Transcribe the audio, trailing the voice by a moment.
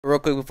Real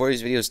quick before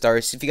this video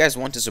starts, if you guys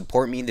want to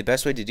support me, the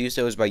best way to do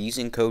so is by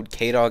using code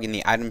KDOG in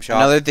the item shop.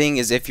 Another thing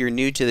is, if you're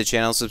new to the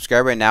channel,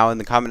 subscribe right now and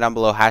the comment down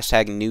below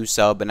 #new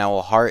sub, and I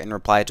will heart and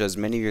reply to as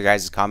many of your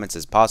guys' comments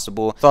as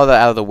possible. With all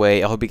that out of the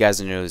way, I hope you guys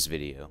enjoy this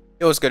video.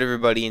 Yo, what's good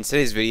everybody? In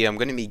today's video, I'm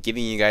going to be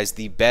giving you guys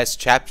the best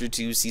Chapter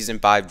 2 Season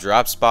 5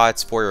 drop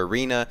spots for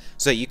Arena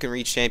so that you can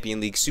reach Champion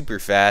League super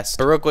fast.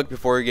 But real quick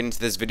before we get into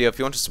this video, if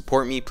you want to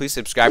support me, please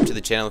subscribe to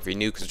the channel if you're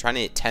new, because we're trying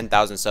to hit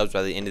 10,000 subs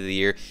by the end of the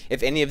year.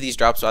 If any of these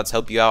drop spots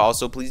help you out,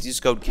 also please use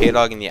code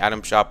KDOG in the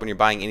item shop when you're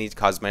buying any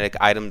cosmetic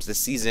items this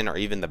season or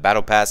even the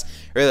battle pass.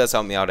 Really does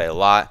help me out a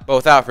lot. But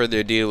without further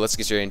ado, let's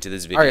get straight into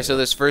this video. Alright, so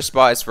this first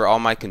spot is for all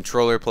my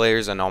controller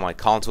players and all my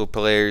console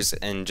players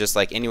and just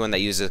like anyone that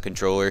uses a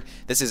controller.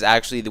 This is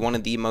actually one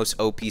of the most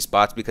OP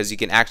spots because you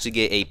can actually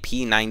get a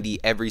P90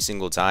 every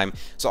single time.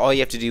 So all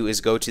you have to do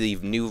is go to the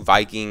new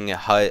Viking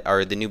hut,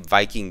 or the new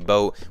Viking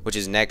boat, which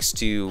is next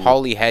to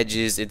Holly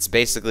Hedges. It's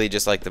basically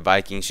just like the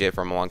Viking shit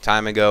from a long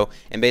time ago,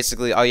 and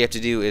basically all you have to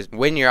do is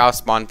win your off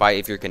spawn fight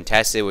if you're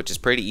contested, which is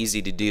pretty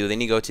easy to do. Then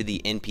you go to the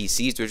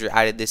NPCs, which are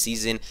added this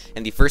season,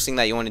 and the first thing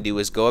that you want to do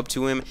is go up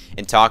to him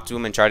and talk to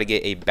him and try to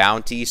get a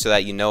bounty so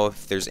that you know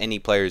if there's any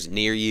players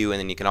near you. And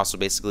then you can also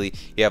basically,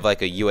 you have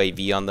like a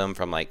UAV on them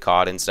from like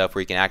COD and stuff,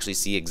 where you can actually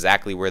see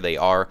exactly where they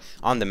are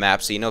on the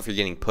map, so you know if you're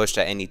getting pushed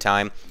at any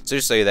time, so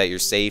just so that you're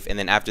safe. And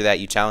then after that,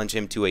 you challenge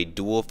him to a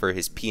duel for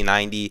his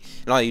P90,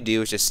 and all you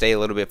do is just stay a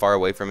little bit far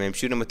away from him,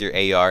 shoot him with your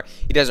AR.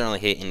 He doesn't really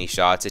hit any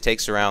shots. It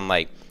takes around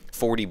like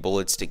 40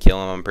 bullets to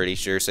kill him, I'm pretty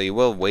sure, so you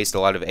will waste a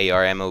lot of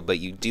AR ammo, but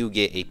you do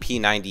get a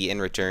P90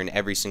 in return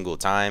every single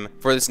time.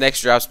 For this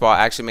next drop spot,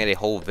 I actually made a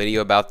whole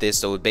video about this.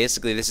 So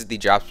basically, this is the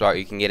drop spot where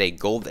you can get a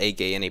gold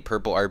AK and a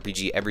purple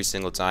RPG every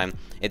single time.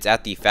 It's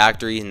at the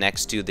factory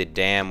next to the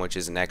dam, which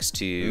is next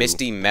to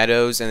Misty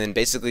Meadows. And then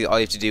basically all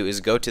you have to do is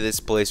go to this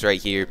place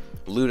right here,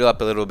 loot up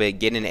a little bit,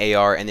 get an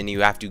AR, and then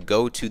you have to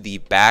go to the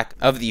back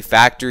of the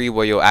factory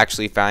where you'll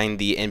actually find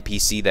the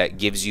NPC that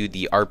gives you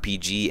the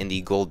RPG and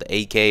the gold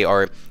AK.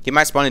 Or he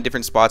might spawn in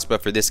different spots,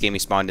 but for this game he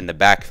spawned in the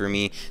back for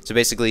me. So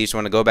basically you just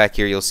want to go back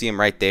here, you'll see him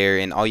right there,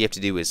 and all you have to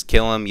do is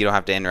kill him. You don't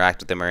have to interact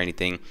with him or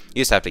anything,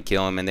 you just have to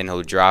kill him, and then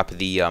he'll drop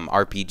the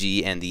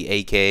RPG and the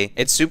AK.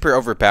 It's super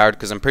overpowered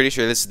because I'm pretty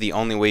sure this is the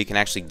only way you can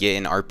actually get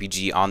an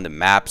RPG on the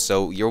map,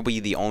 so you'll be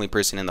the only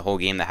person in the whole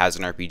game that has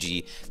an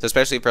RPG. So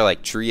especially for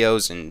like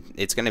trios, and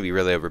it's going to be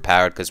really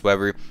overpowered because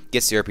whoever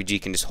gets the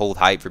RPG can just hold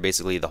height for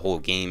basically the whole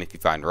game if you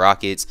find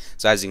rockets.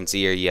 So as you can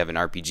see here, you have an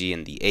RPG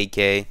and the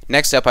AK.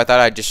 Next up, I thought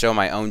I'd just show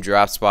my own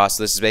drop spot.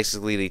 So this is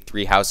basically the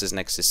 3 houses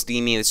next to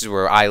Steamy. This is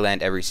where I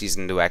land every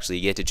season to actually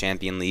get to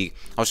Champion League.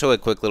 I'll show a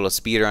quick little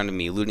speed run of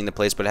me looting the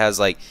place, but it has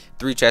like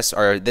 3 chests,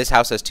 or this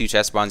house has 2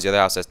 chest spawns, the other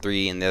house has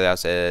 3, and the other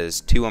house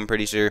has 2, I'm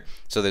pretty sure.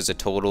 So there's a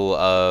total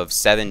of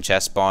 7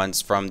 chest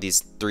spawns from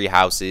these 3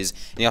 houses,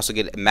 and you also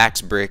get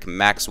max brick,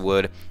 max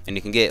wood, and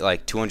you can get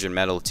like 200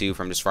 metal too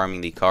from just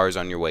farming the cars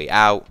on your way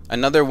out.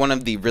 Another one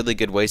of the really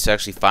good ways to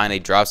actually find a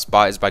drop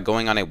spot is by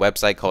going on a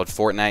website called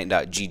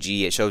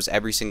Fortnite.gg. It shows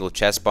every single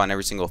chest spawn,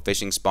 every single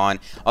fishing spawn,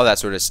 all that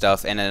sort of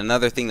stuff. And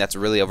another thing that's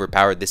really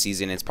overpowered this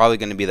season, it's probably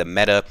going to be the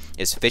meta,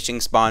 is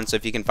fishing spawn. So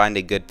if you can find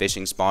a good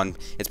fishing spawn,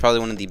 it's probably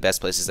one of the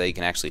best places that you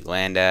can actually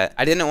land at.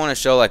 I didn't want to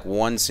show like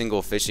one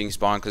single fishing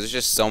spawn because there's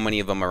just so many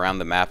of them around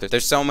the map.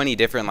 There's so many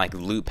different like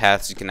loot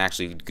paths you can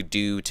actually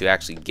do to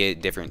actually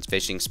get different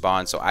fishing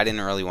spawns, so I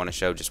didn't really want to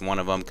show just one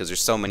of them because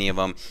there's so many of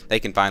them they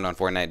can find on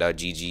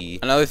Fortnite.gg.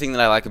 Another thing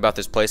that I like about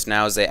this place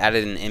now is they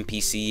added an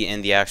NPC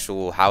in the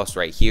actual house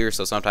right here,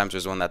 so sometimes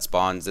there's one that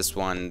spawns. This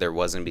one there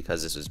wasn't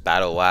because this was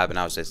Battle Lab, and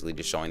I was basically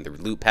just showing the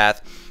loot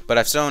path. But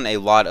I've shown a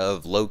lot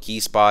of low key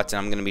spots, and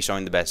I'm going to be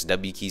showing the best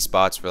W key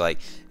spots for like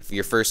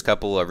your first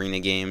couple arena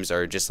games,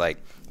 or just like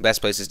best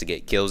places to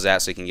get kills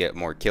at so you can get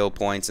more kill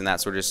points and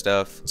that sort of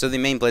stuff. So the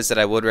main place that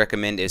I would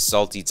recommend is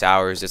Salty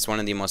Towers. It's one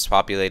of the most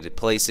populated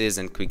places,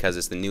 and because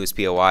it's the newest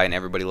POI and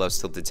everybody loves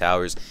Tilted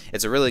Towers,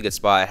 it's a really good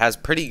spot. It has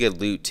pretty good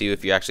loot too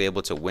if you're actually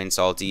able to win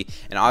Salty,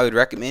 and I would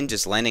recommend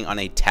just landing on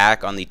a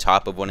tack on the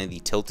top of one of the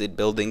tilted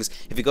buildings.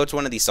 If you go to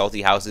one of these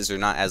Salty houses, they're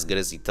not as good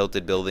as the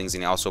tilted buildings,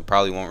 and you also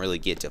probably won't really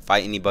get to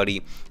fight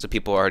anybody, so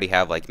people already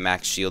have like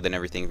max shield and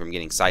everything from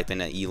getting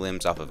siphoned at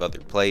elims off of other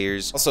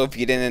players. Also, if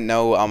you didn't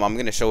know, I'm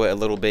going to show it a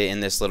little bit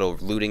in this little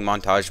looting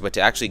montage, but to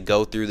actually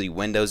go through the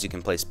windows, you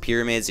can place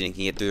pyramids and you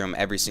can get through them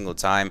every single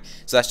time.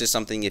 So that's just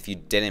something, if you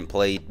didn't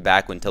play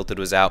back when Tilted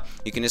was out,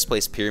 you can just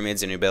place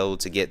pyramids and you'll be able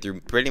to get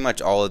through pretty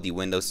much all of the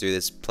windows through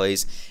this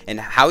place. And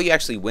how you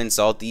actually win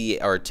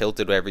Salty or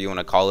Tilted, whatever you want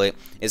to call it,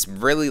 is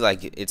really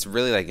like, it's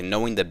really like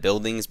knowing the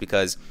buildings,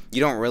 because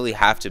you don't really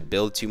have to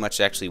build too much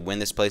to actually win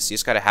this place. You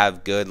just got to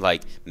have good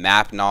like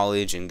map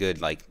knowledge and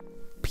good like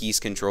piece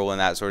control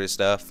and that sort of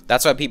stuff.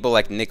 That's why people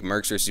like Nick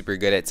Mercs were super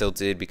good at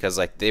Tilted, because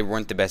like they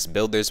weren't the best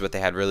builders, but they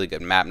had really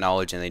good map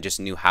knowledge and they just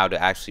knew how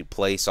to actually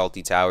play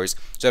Salty Towers.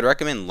 So I'd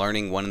recommend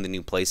learning one of the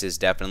new places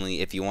definitely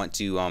if you want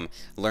to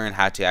learn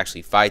how to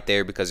actually fight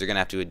there, because you're gonna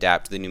have to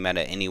adapt to the new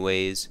meta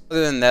anyways.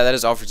 Other than that, that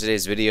is all for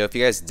today's video. If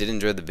you guys did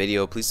enjoy the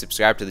video, please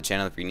subscribe to the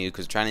channel if you're new,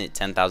 because we're trying to hit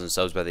 10,000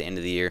 subs by the end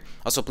of the year.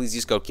 Also, please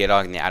use code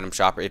KDOG in the item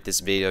shopper if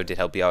this video did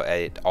help you out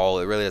at all.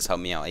 It really does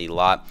help me out a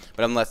lot.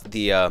 But I'm gonna let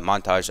the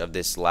montage of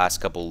this last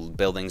couple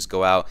buildings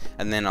go out,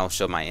 and then I'll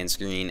show my end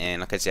screen,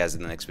 and I'll catch you guys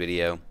in the next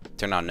video.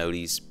 Turn on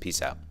noties.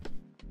 Peace out.